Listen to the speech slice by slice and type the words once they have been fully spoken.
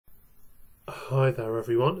Hi there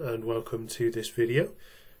everyone, and welcome to this video.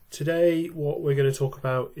 Today what we're going to talk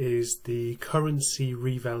about is the currency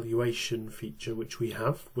revaluation feature which we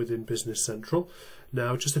have within Business Central.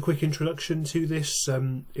 Now, just a quick introduction to this.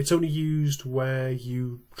 It's only used where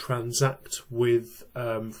you transact with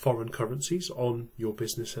foreign currencies on your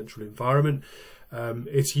Business Central environment.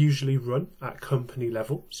 It's usually run at company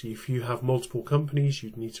level, so if you have multiple companies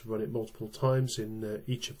you'd need to run it multiple times in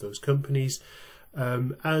each of those companies.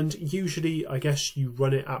 And usually I guess you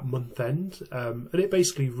run it at month end, and it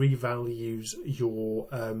basically revalues your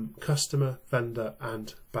customer, vendor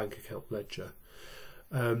and bank account ledger.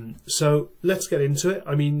 So let's get into it.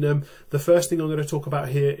 I mean, the first thing I'm going to talk about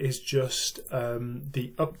here is just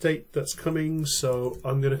the update that's coming. So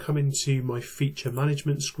I'm going to come into my feature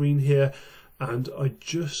management screen here, and I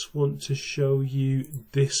just want to show you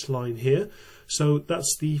this line here. So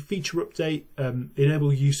that's the feature update,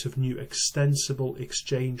 enable use of new extensible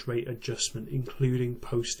exchange rate adjustment, including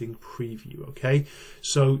posting preview. Okay,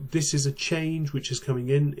 so this is a change which is coming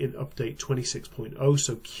in update 26.0,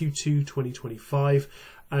 so Q2 2025.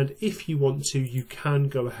 And if you want to, you can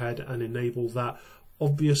go ahead and enable that.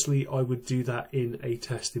 Obviously, I would do that in a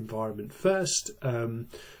test environment first. So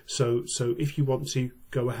if you want to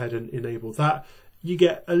go ahead and enable that, you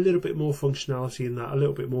get a little bit more functionality in that, a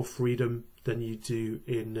little bit more freedom than you do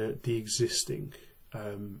in the existing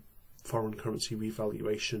foreign currency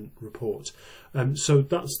revaluation report. So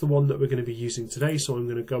that's the one that we're going to be using today. So I'm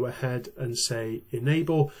going to go ahead and say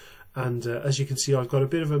enable. And as you can see, I've got a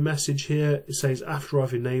bit of a message here. It says after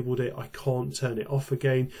I've enabled it, I can't turn it off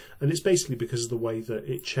again. And it's basically because of the way that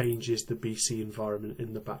it changes the BC environment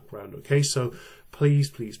in the background. Okay, so please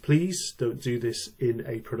don't do this in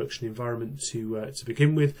a production environment to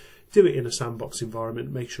begin with. Do it in a sandbox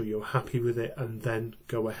environment, make sure you're happy with it, and then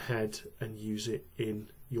go ahead and use it in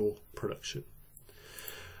your production.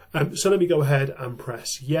 So let me go ahead and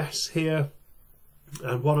press yes here.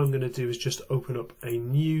 And what I'm going to do is just open up a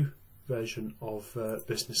new version of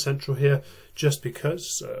Business Central here, just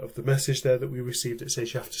because of the message there that we received. It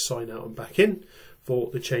says you have to sign out and back in for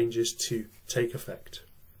the changes to take effect.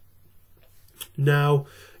 Now,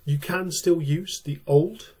 you can still use the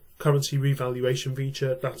old currency revaluation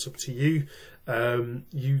feature. That's up to you.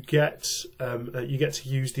 You get to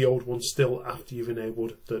use the old one still after you've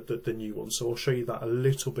enabled the new one. So I'll show you that a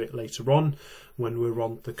little bit later on when we're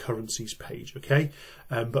on the currencies page. Okay,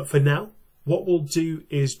 but for now, what we'll do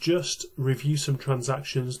is just review some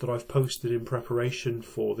transactions that I've posted in preparation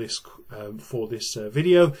for this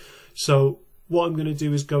video. So what I'm going to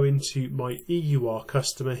do is go into my EUR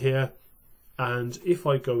customer here. And if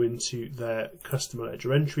I go into their customer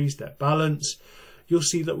ledger entries, their balance, you'll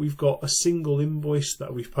see that we've got a single invoice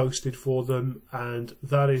that we've posted for them, and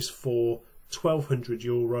that is for 1,200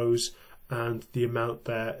 euros, and the amount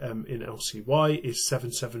there in LCY is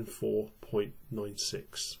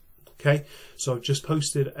 774.96. Okay, so I've just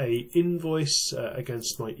posted a invoice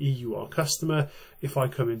against my EUR customer. If I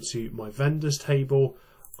come into my vendors table,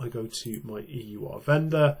 I go to my EUR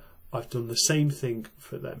vendor. I've done the same thing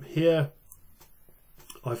for them here.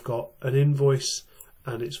 I've got an invoice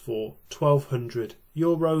and it's for 1,200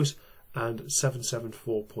 euros and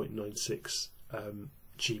 774.96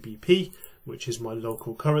 GBP, which is my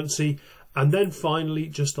local currency. And then finally,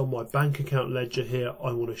 just on my bank account ledger here,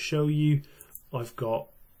 I want to show you I've got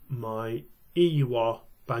my EUR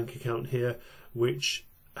bank account here, which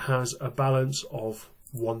has a balance of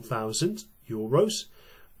 1,000 euros,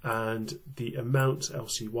 and the amount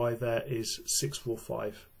LCY there is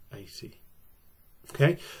 645.80.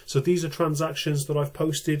 Okay, so these are transactions that I've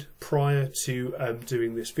posted prior to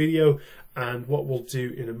doing this video, and what we'll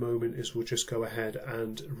do in a moment is we'll just go ahead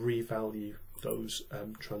and revalue those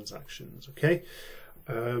transactions. Okay,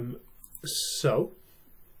 so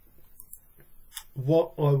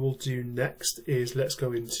what I will do next is let's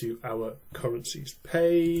go into our currencies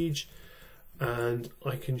page, and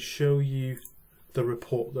I can show you the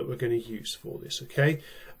report that we're going to use for this. Okay,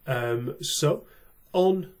 so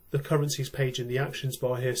on the currencies page in the actions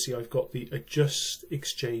bar here, see I've got the adjust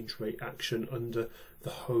exchange rate action under the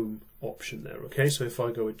home option there. Okay, so if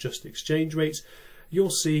I go adjust exchange rates, you'll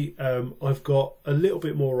see I've got a little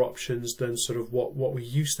bit more options than sort of what we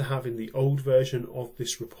used to have in the old version of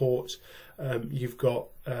this report. You've got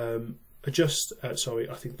adjust, sorry,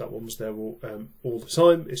 I think that one was there all the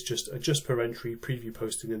time. It's just adjust per entry, preview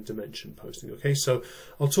posting and dimension posting. Okay, so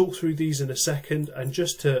I'll talk through these in a second, and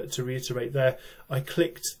just to reiterate there, I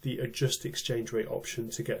clicked the adjust exchange rate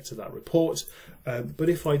option to get to that report. But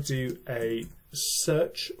if I do a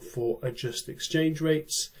search for adjust exchange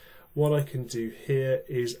rates, what I can do here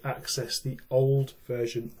is access the old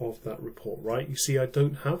version of that report, right? You see I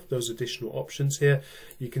don't have those additional options here.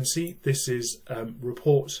 You can see this is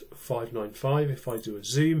report 595 if I do a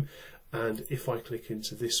zoom, and if I click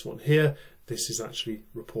into this one here, this is actually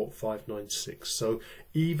report 596. So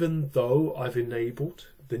even though I've enabled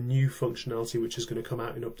the new functionality, which is going to come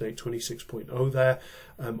out in update 26.0 there,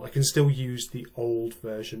 I can still use the old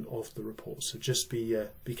version of the report. So just be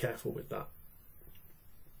careful with that.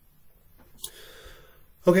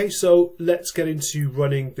 Okay, so let's get into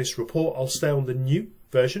running this report. I'll stay on the new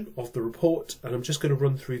version of the report, and I'm just going to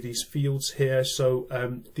run through these fields here. So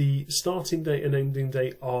the starting date and ending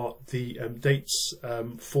date are the dates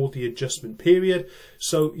for the adjustment period.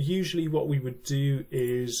 So usually what we would do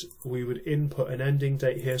is we would input an ending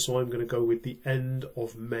date here. So I'm going to go with the end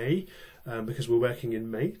of May, because we're working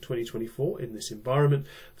in May 2024 in this environment.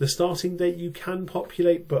 The starting date you can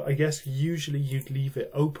populate, but I guess usually you'd leave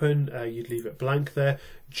it open, you'd leave it blank there,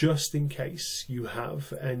 just in case you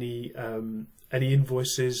have any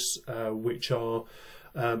invoices which are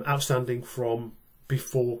outstanding from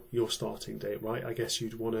before your starting date, right? I guess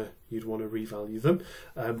you'd want to revalue them,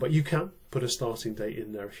 but you can put a starting date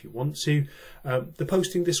in there if you want to. The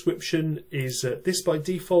posting description is this by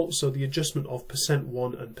default, so the adjustment of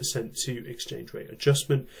 %1 and %2 exchange rate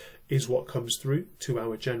adjustment is what comes through to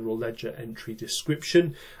our general ledger entry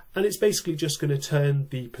description, and it's basically just going to turn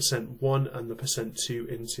the %1 and the %2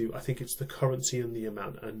 into, I think it's the currency and the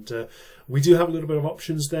amount, and we do have a little bit of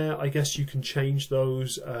options there. I guess you can change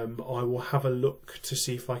those. I will have a look to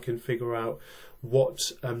see if I can figure out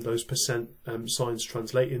what those % signs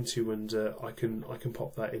translate into, and I can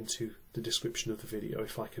pop that into the description of the video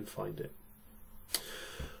if I can find it.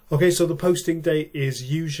 Okay, so the posting date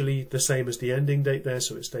is usually the same as the ending date there,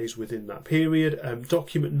 so it stays within that period.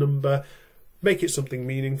 Document number, make it something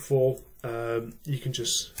meaningful. You can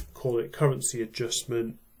just call it currency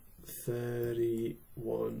adjustment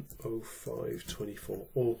 310524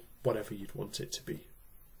 or whatever you'd want it to be.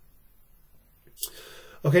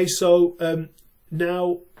 Okay, so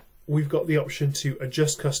now we've got the option to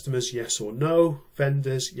adjust customers yes or no,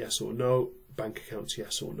 vendors yes or no, bank accounts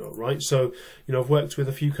yes or no, right? So, you know, I've worked with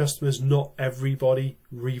a few customers. Not everybody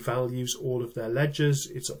revalues all of their ledgers.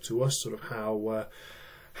 It's up to us sort of how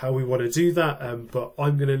we want to do that, but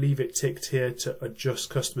I'm going to leave it ticked here to adjust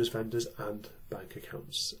customers, vendors and bank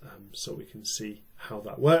accounts, so we can see how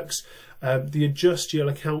that works. The adjust GL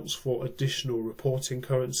accounts for additional reporting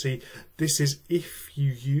currency. This is if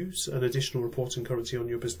you use an additional reporting currency on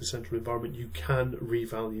your Business Central environment, you can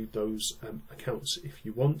revalue those accounts if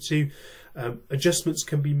you want to. Adjustments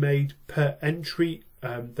can be made per entry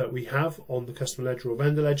that we have on the customer ledger or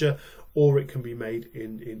vendor ledger, or it can be made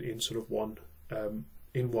in sort of one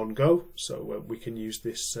go. So we can use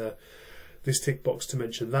this this tick box to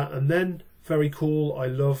mention that. And then, very cool, I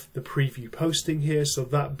love the preview posting here. So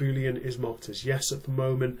that boolean is marked as yes at the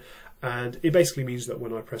moment, and it basically means that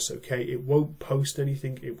when I press OK, it won't post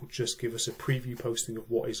anything. It will just give us a preview posting of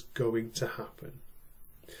what is going to happen.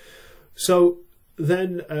 So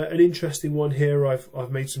then an interesting one here, I've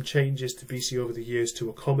made some changes to BC over the years to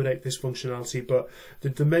accommodate this functionality, but the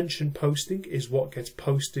dimension posting is what gets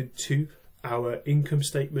posted to our income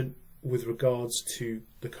statement with regards to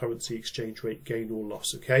the currency exchange rate gain or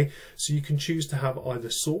loss. Okay, so you can choose to have either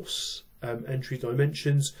source entry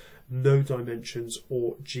dimensions, no dimensions,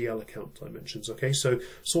 or GL account dimensions. Okay, so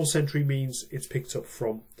source entry means it's picked up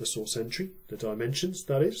from the source entry, the dimensions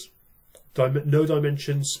that is. No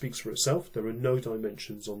dimensions speaks for itself. There are no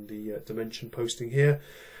dimensions on the dimension posting here.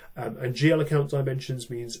 And GL account dimensions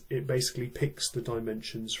means it basically picks the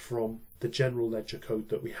dimensions from the general ledger code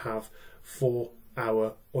that we have for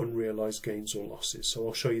our unrealized gains or losses. So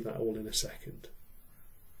I'll show you that all in a second.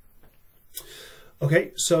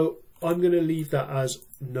 Okay, so I'm going to leave that as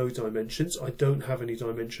no dimensions. I don't have any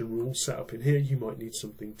dimension rules set up in here. You might need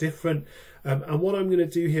something different. And what I'm going to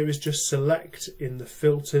do here is just select in the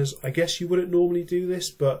filters. I guess you wouldn't normally do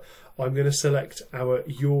this, but I'm going to select our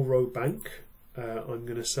Euro bank. I'm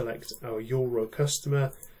going to select our Euro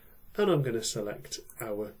customer, and I'm going to select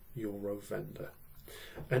our Euro vendor.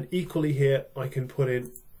 And equally here, I can put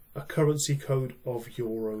in a currency code of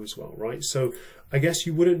Euro as well, right? So I guess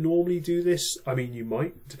you wouldn't normally do this. I mean, you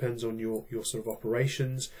might, depends on your sort of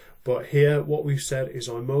operations. But here, what we've said is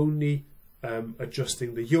I'm only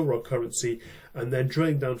adjusting the Euro currency, and then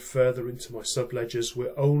drilling down further into my subledgers,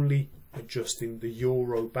 we're only adjusting the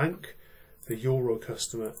Euro bank, the Euro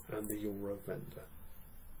customer, and the Euro vendor.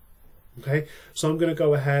 Okay, so I'm going to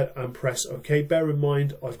go ahead and press OK. Bear in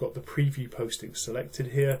mind, I've got the preview posting selected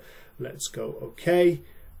here. Let's go OK,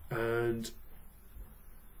 and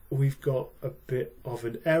we've got a bit of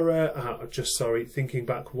an error. Thinking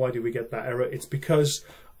back, why did we get that error? It's because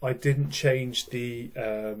I didn't change the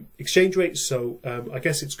exchange rate, so I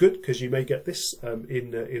guess it's good because you may get this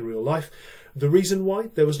in real life. The reason why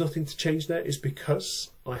there was nothing to change there is because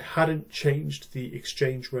I hadn't changed the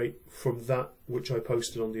exchange rate from that which I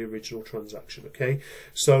posted on the original transaction. Okay,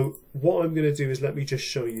 so what I'm going to do is let me just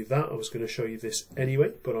show you that. I was going to show you this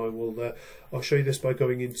anyway, but I'll show you this by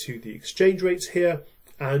going into the exchange rates here.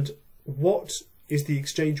 And what is the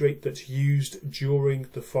exchange rate that's used during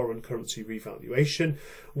the foreign currency revaluation?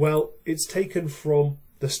 Well, it's taken from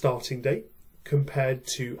the starting date compared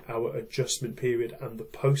to our adjustment period and the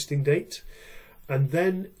posting date, and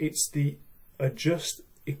then it's the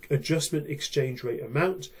adjustment exchange rate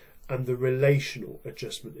amount and the relational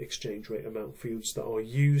adjustment exchange rate amount fields that are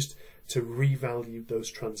used to revalue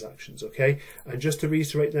those transactions. Okay, and just to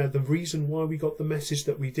reiterate there, the reason why we got the message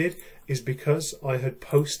that we did is because I had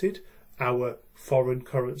posted our foreign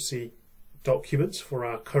currency documents for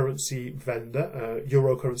our currency vendor,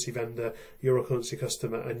 euro currency vendor, euro currency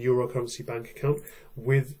customer and euro currency bank account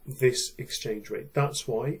with this exchange rate. That's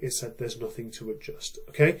why it said there's nothing to adjust.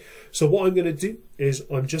 Okay, so what I'm going to do is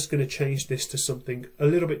I'm just going to change this to something a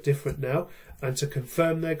little bit different now, and to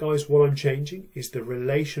confirm there, guys, what I'm changing is the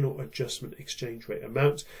relational adjustment exchange rate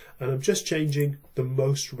amount, and I'm just changing the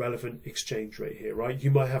most relevant exchange rate here, right? You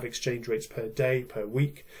might have exchange rates per day, per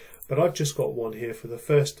week, but I've just got one here for the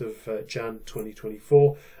 1st of Jan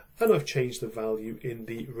 2024, and I've changed the value in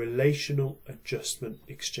the relational adjustment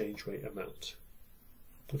exchange rate amount.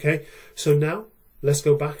 Okay, so now let's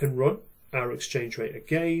go back and run our exchange rate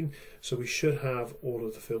again. So we should have all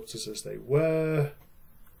of the filters as they were.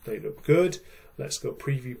 They look good. Let's go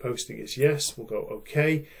preview posting is yes. We'll go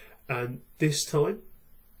OK. And this time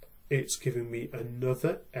it's giving me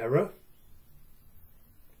another error.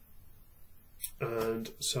 And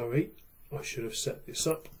sorry, I should have set this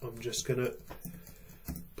up. I'm just going to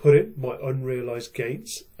put in my unrealized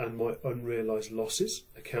gains and my unrealized losses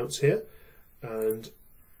accounts here, and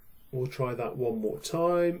we'll try that one more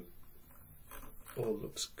time. All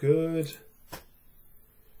looks good.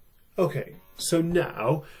 Okay, so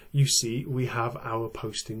now you see we have our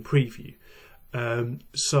posting preview.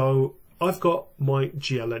 So I've got my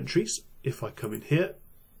GL entries. If I come in here,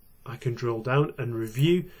 I can drill down and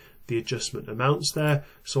review the adjustment amounts there.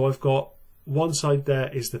 So I've got one side there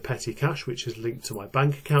is the petty cash, which is linked to my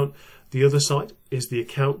bank account. The other side is the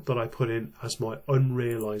account that I put in as my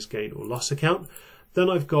unrealized gain or loss account. Then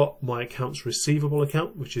I've got my accounts receivable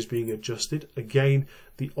account, which is being adjusted. Again,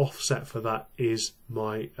 the offset for that is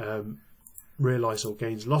my realized or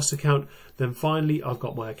gains loss account. Then finally, I've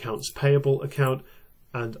got my accounts payable account,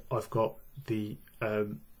 and I've got the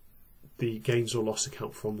gains or loss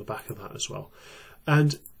account from the back of that as well.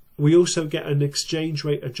 And we also get an exchange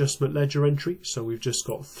rate adjustment ledger entry. So we've just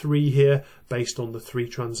got 3 here based on the 3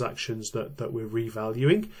 transactions that we're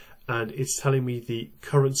revaluing. And it's telling me the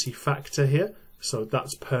currency factor here. So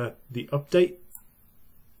that's per the update.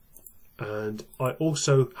 And I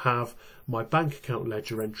also have my bank account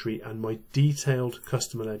ledger entry and my detailed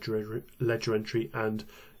customer ledger entry and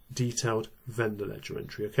detailed vendor ledger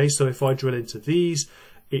entry. Okay, so if I drill into these,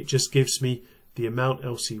 it just gives me the amount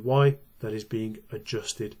LCY that is being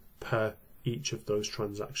adjusted per each of those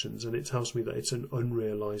transactions, and it tells me that it's an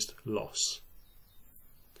unrealized loss.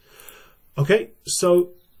 Okay,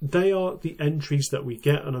 so they are the entries that we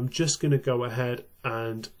get, and I'm just going to go ahead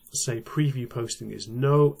and say preview posting is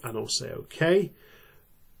no, and I'll say OK.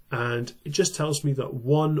 And it just tells me that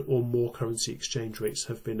 1 or more currency exchange rates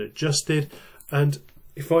have been adjusted. And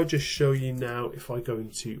if I just show you now, if I go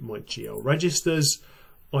into my GL registers,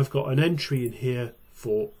 I've got an entry in here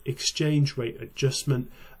for exchange rate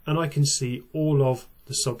adjustment, and I can see all of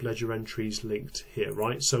the sub-ledger entries linked here,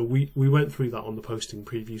 right? So we went through that on the posting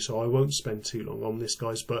preview, so I won't spend too long on this,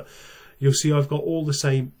 guys, but you'll see I've got all the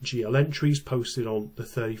same GL entries posted on the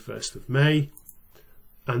 31st of May,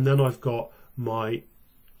 and then I've got my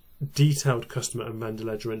detailed customer and vendor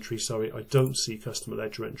ledger entry. Sorry, I don't see customer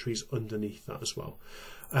ledger entries underneath that as well.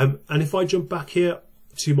 And if I jump back here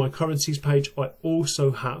to my currencies page, I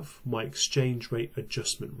also have my exchange rate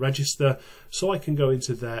adjustment register, so I can go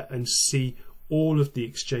into there and see all of the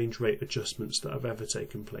exchange rate adjustments that have ever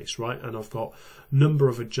taken place, right? And I've got number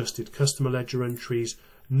of adjusted customer ledger entries,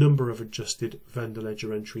 number of adjusted vendor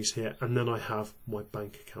ledger entries here, and then I have my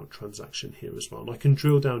bank account transaction here as well. And I can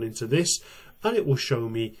drill down into this, and it will show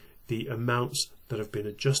me the amounts that have been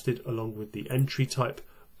adjusted along with the entry type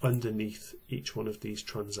underneath each one of these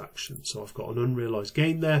transactions. So I've got an unrealized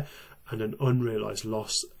gain there and an unrealized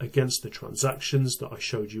loss against the transactions that I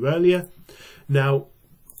showed you earlier. Now,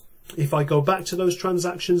 If I go back to those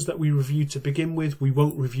transactions that we reviewed to begin with, we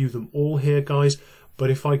won't review them all here, guys, but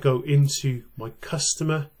if I go into my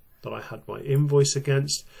customer that I had my invoice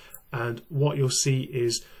against, and what you'll see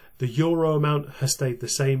is the euro amount has stayed the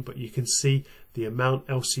same, but you can see the amount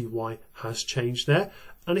LCY has changed there.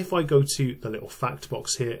 And if I go to the little fact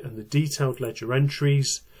box here and the detailed ledger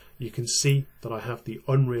entries, you can see that I have the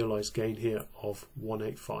unrealized gain here of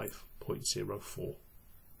 185.04.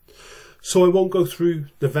 So I won't go through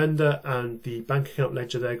the vendor and the bank account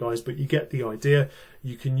ledger there, guys, but you get the idea.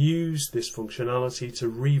 You can use this functionality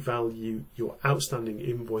to revalue your outstanding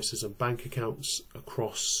invoices and bank accounts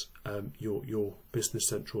across your Business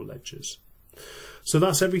Central ledgers. So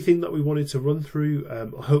that's everything that we wanted to run through. I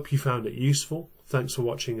hope you found it useful. Thanks for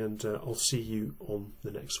watching, and I'll see you on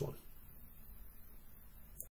the next one.